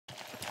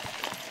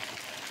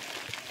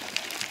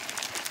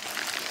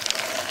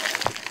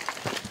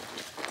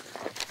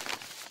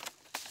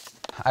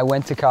I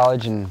went to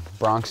college in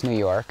Bronx, New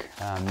York,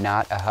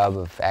 not a hub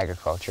of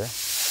agriculture,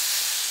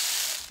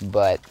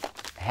 but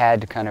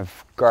had kind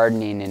of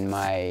gardening in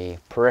my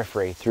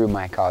periphery through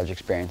my college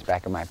experience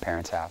back at my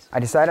parents' house. I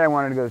decided I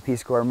wanted to go to the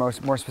Peace Corps. More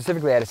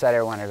specifically, I decided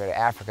I wanted to go to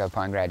Africa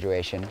upon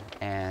graduation,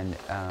 and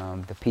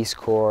the Peace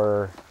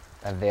Corps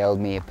availed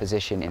me a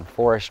position in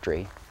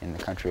forestry in the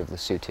country of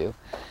Lesotho.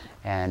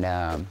 And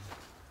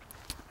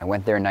I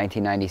went there in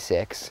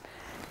 1996,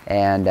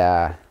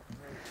 and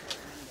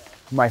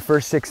my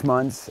first 6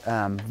 months,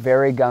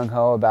 very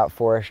gung-ho about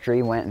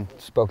forestry, went and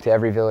spoke to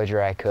every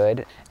villager I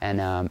could,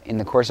 and in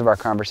the course of our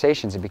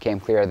conversations it became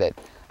clear that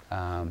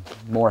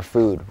more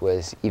food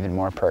was even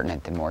more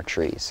pertinent than more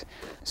trees.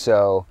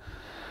 So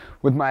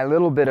with my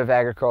little bit of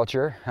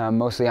agriculture,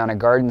 mostly on a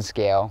garden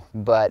scale,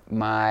 but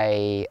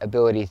my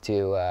ability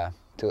to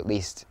at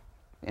least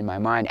in my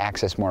mind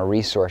access more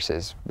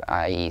resources,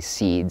 i.e.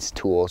 seeds,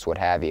 tools, what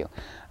have you,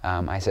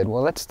 I said,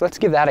 well, let's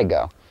give that a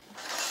go.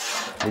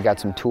 We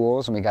got some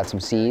tools and we got some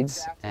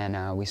seeds,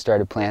 and we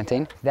started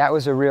planting. That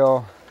was a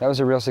real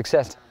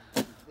success.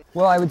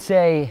 Well, I would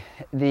say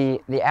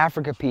the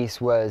Africa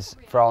piece was,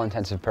 for all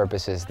intents and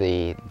purposes,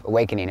 the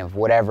awakening of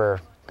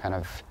whatever kind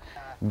of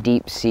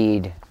deep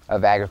seed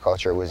of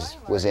agriculture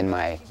was in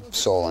my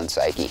soul and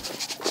psyche.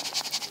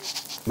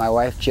 My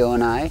wife Jill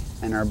and I,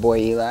 and our boy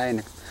Eli,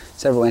 and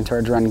several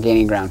interns run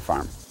Gaining Ground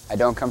Farm. I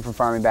don't come from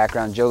farming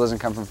background. Jill doesn't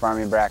come from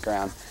farming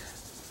background.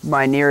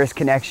 My nearest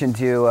connection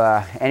to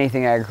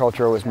anything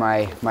agricultural was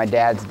my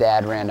dad's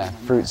dad ran a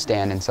fruit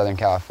stand in Southern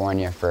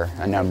California for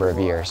a number of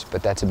years,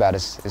 but that's about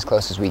as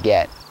close as we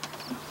get.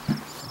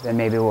 Then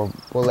maybe we'll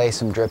lay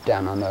some drip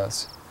down on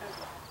those.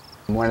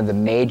 One of the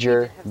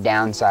major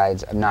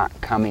downsides of not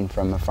coming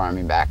from a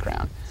farming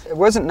background, it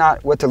wasn't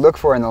not what to look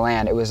for in the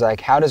land, it was like,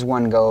 how does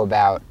one go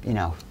about,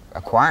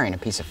 acquiring a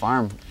piece of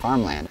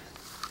farmland?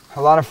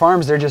 A lot of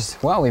farms, they're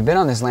just, well, we've been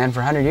on this land for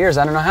 100 years,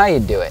 I don't know how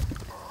you'd do it.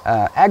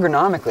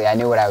 Agronomically, I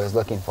knew what I was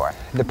looking for.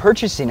 The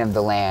purchasing of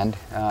the land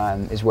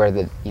is where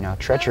the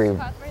treachery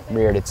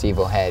reared its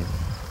evil head.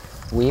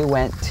 We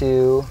went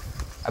to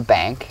a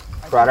bank,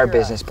 brought our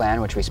business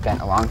plan, which we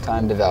spent a long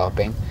time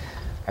developing.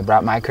 I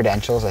brought my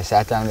credentials. I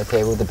sat down at the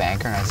table with the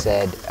banker and I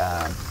said,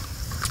 I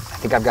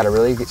think I've got a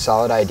really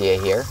solid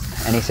idea here.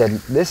 And he said,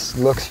 this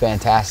looks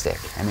fantastic.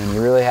 I mean,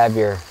 you really have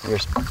your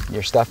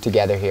stuff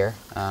together here.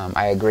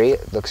 I agree,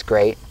 it looks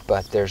great,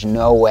 but there's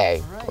no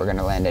way we're going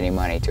to lend any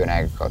money to an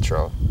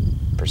agricultural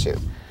pursuit.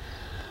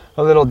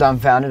 A little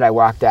dumbfounded, I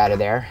walked out of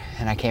there,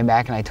 and I came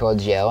back and I told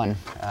Jill, and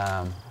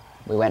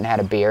we went and had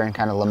a beer and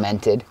kind of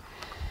lamented.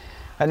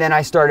 And then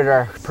I started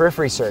our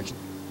periphery search.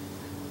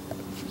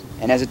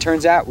 And as it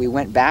turns out, we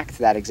went back to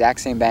that exact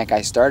same bank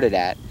I started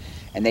at,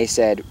 and they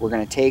said, we're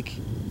going to take,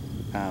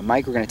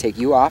 Mike, we're going to take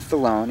you off the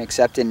loan,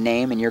 except in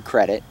name and your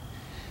credit.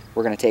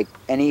 We're going to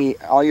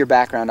take all your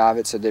background of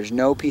it, so there's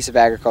no piece of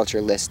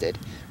agriculture listed.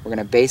 We're going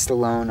to base the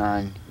loan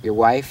on your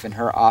wife and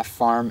her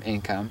off-farm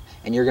income,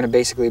 and you're going to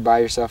basically buy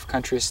yourself a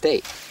country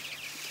estate.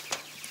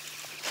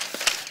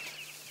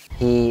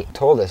 He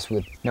told us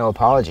with no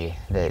apology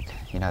that,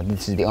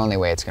 this is the only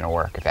way it's going to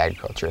work if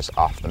agriculture is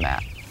off the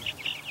map.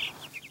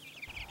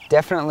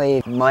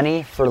 Definitely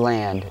money for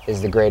land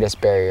is the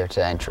greatest barrier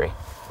to entry,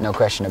 no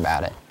question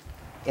about it.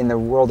 In the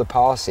world of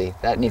policy,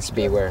 that needs to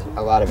be where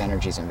a lot of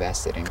energy is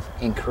invested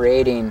in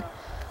creating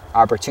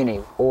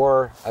opportunity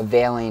or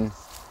availing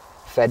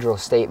federal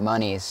state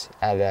monies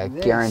at a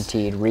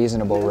guaranteed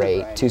reasonable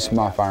rate to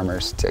small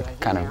farmers to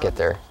kind of get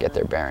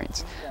their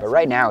bearings. But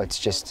right now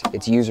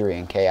it's usury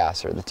and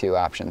chaos are the two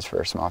options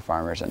for small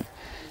farmers, and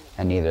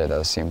neither of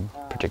those seem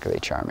particularly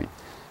charming.